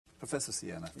Professor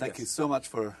Siena, thank you so much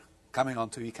for coming on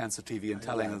to eCancer TV and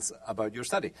telling us about your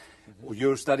study.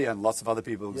 Your study and lots of other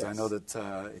people, because I know that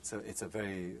it's a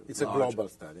very a global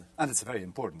study. And it's a very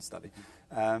important study.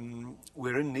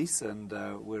 We're in Nice, and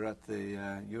we're at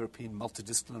the European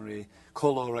Multidisciplinary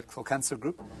Colorectal Cancer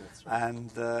Group. Right. And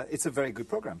it's a very good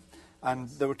program. And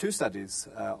there were two studies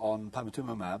on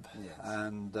panitumumab,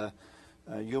 and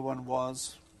your one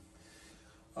was?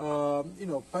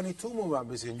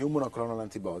 Panitumumab is a new monoclonal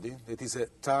antibody that is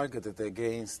targeted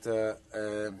against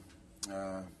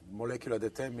molecular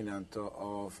determinant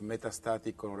of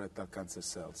metastatic colorectal cancer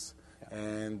cells,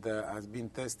 and has been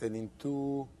tested in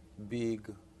two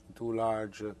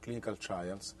large clinical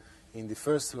trials in the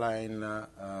first-line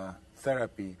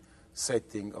therapy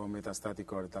setting of metastatic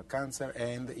colorectal cancer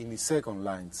and in the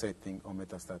second-line setting of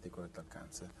metastatic colorectal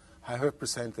cancer. I have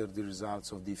presented the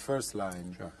results of the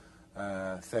first-line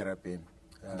therapy.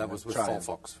 That was with trial.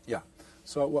 FOLFOX. Yeah.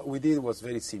 So what we did was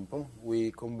very simple.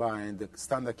 We combined the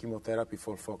standard chemotherapy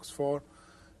FOLFOX4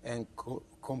 and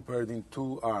compared in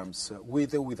two arms,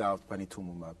 with or without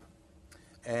panitumumab.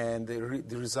 And the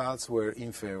results were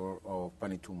in favor of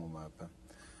panitumumab.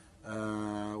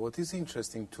 What is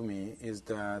interesting to me is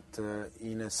that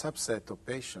in a subset of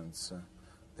patients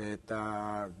that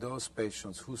are those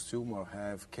patients whose tumor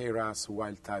have KRAS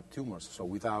wild-type tumors, so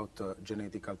without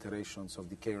genetic alterations of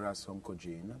the KRAS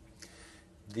oncogene,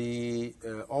 the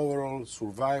overall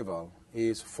survival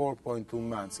is 4.2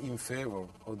 months in favor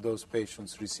of those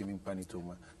patients receiving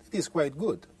panitumumab. It is quite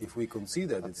good if we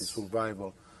consider that the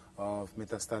survival of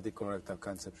metastatic colorectal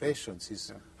cancer patients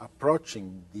is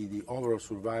approaching the overall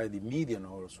survival, the median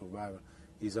overall survival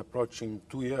is approaching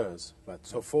 2 years, but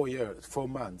so 4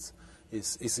 months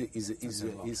is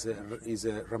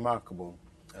a remarkable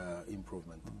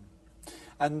improvement.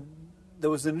 And there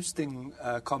was an interesting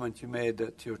comment you made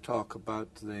at your talk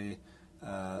about the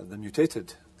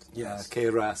mutated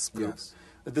KRAS group. Yes.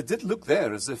 It did look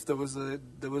there as if there was a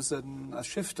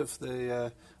shift of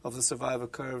the survival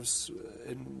curves,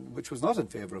 which was not in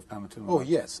favour of panitumumab. Oh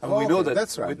yes, and we know that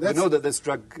that's right. We know that this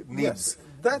drug needs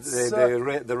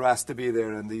the RAS to be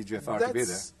there and the EGFR to be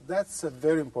there. That's a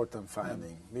very important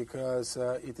finding because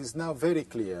it is now very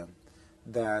clear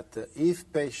that if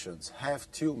patients have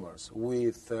tumors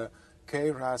with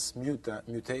KRAS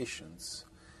mutations,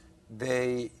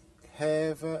 they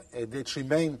have a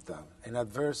detrimental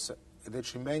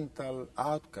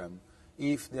outcome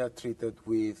if they are treated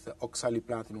with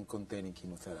oxaliplatin-containing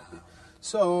chemotherapy.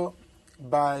 So,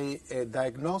 by a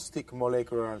diagnostic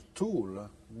molecular tool,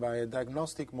 by a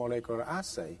diagnostic molecular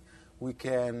assay, we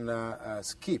can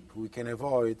we can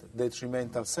avoid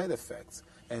detrimental side effects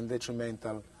and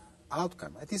detrimental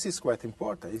outcome. And this is quite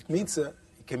important. It means it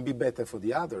can be better for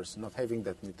the others not having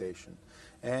that mutation.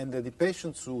 And the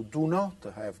patients who do not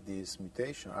have this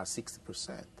mutation are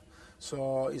 60%.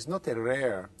 So it's not a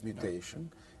rare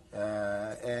mutation,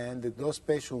 and those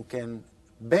patients can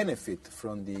benefit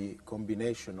from the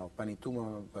combination of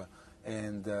panitumumab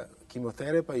and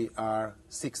chemotherapy are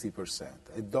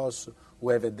 60%. And those who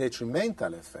have a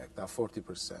detrimental effect are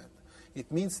 40%.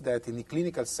 It means that in the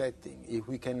clinical setting, if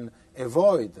we can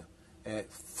avoid a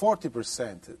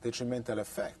 40% detrimental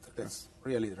effect, that's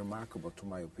really remarkable to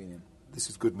my opinion. This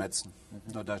is good medicine,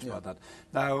 no doubt about that.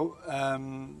 Now,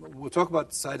 we'll talk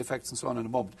about side effects and so on in a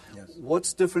moment. Yes.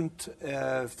 What's different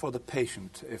for the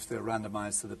patient if they're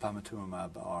randomized to the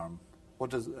panitumumab arm? What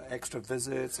does extra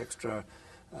visits, extra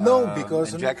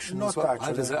injections? Not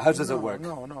actually. How does it work?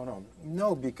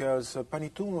 No, because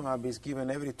panitumumab is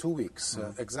given every 2 weeks,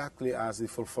 exactly as the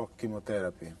FOLFOX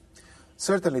chemotherapy.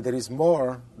 Certainly,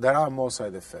 there are more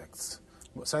side effects.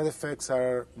 Side effects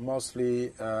are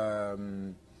mostly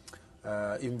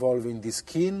involving the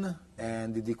skin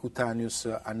and the cutaneous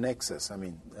annexes,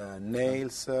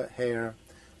 nails, hair,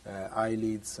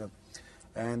 eyelids.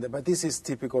 But this is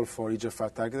typical for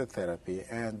EGFR targeted therapy,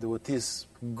 and what is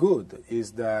good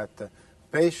is that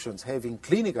patients having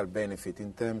clinical benefit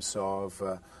in terms of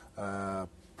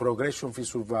progression-free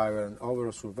survival and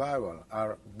overall survival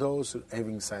are those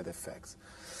having side effects.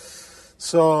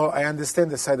 So I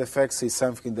understand the side effects is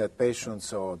something that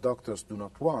patients or doctors do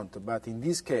not want, but in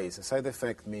this case, a side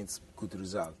effect means good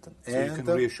result. So you can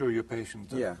reassure your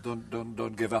patient,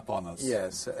 don't give up on us.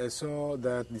 Yes, so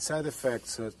that the side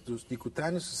effects, the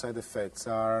cutaneous side effects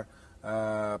are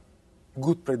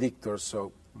good predictors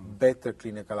of better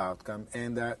clinical outcome,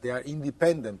 and they are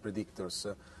independent predictors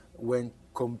when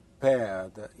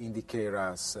compared in the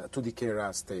KRAS, to the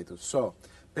KRAS status. So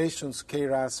patients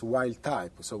KRAS wild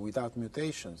type, so without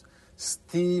mutations,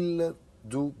 still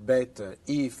do better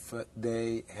if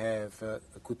they have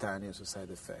cutaneous side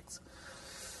effects.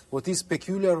 What is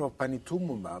peculiar of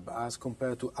panitumumab as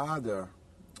compared to other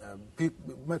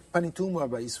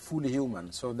panitumumab is fully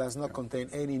human, so does not contain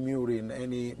any murine,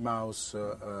 any mouse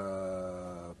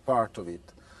part of it,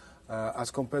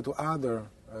 as compared to other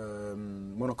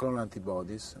monoclonal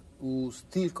antibodies who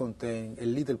still contain a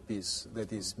little piece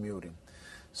that is murine.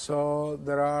 So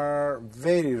there are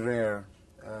very rare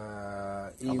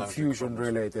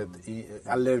infusion-related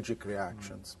allergic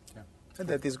reactions, and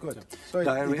that is good. So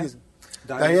Diarrhea?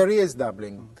 Diarrhea is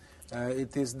doubling.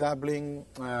 It is doubling,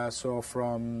 so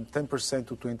from 10%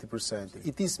 to 20%.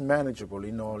 It is manageable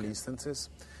in all instances,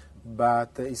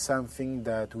 but it's something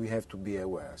that we have to be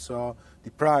aware. So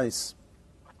the price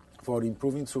for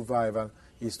improving survival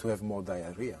is to have more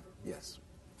diarrhea, yes.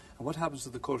 And what happens to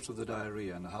the course of the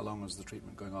diarrhea, and how long is the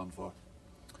treatment going on for?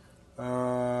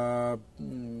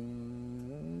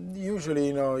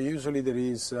 Usually there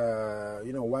is,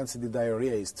 once the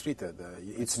diarrhea is treated,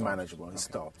 it's manageable. It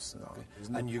stops. No.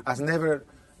 Okay. And has never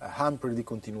hampered the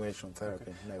continuation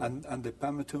therapy. Okay. And the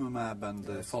panitumumab and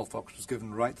the Folfox was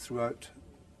given right throughout?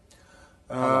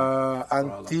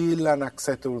 Until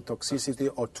unacceptable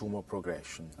toxicity or tumor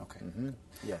progression. Okay.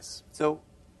 Yes. So,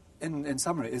 in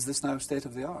summary, is this now state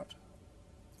of the art?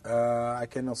 I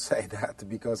cannot say that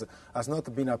because it has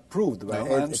not been approved by. No,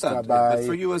 I understand. But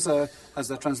for you as a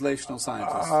translational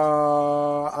scientist,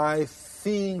 I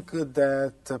think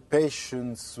that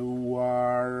patients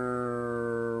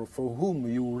for whom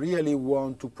you really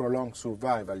want to prolong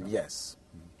survival, yes.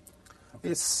 Okay.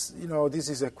 It's this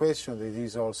is a question that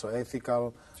is also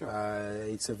ethical. Sure.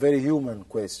 It's a very human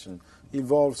question.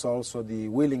 Involves also the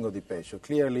willing of the patient.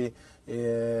 Clearly,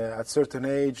 at certain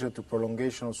age, to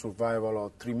prolongation of survival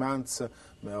of 3 months,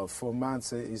 4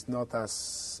 months is not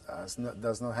does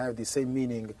not have the same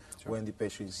meaning when the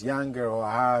patient is younger or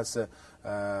has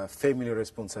family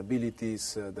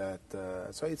responsibilities.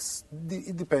 So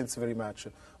it depends very much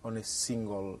on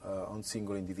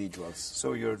single individuals.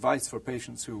 So your advice for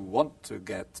patients who want to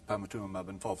get panitumumab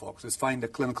and Folfox is find a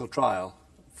clinical trial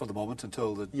for the moment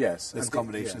until this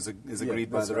combination is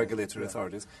agreed by the regulatory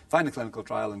authorities. Find a clinical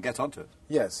trial and get onto it.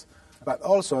 Yes, but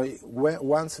also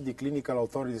once the clinical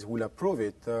authorities will approve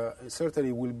it,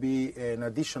 certainly will be an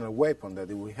additional weapon that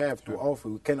we have to offer.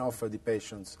 We can offer the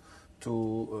patients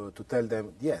to tell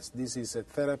them, yes, this is a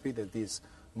therapy that is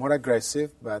more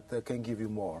aggressive, but can give you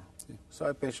more. Yeah. So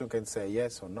a patient can say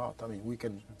yes or not. I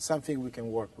mean, something we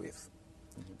can work with.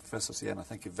 Professor Siena,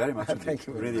 thank you very much. Thank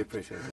you. Really appreciate it.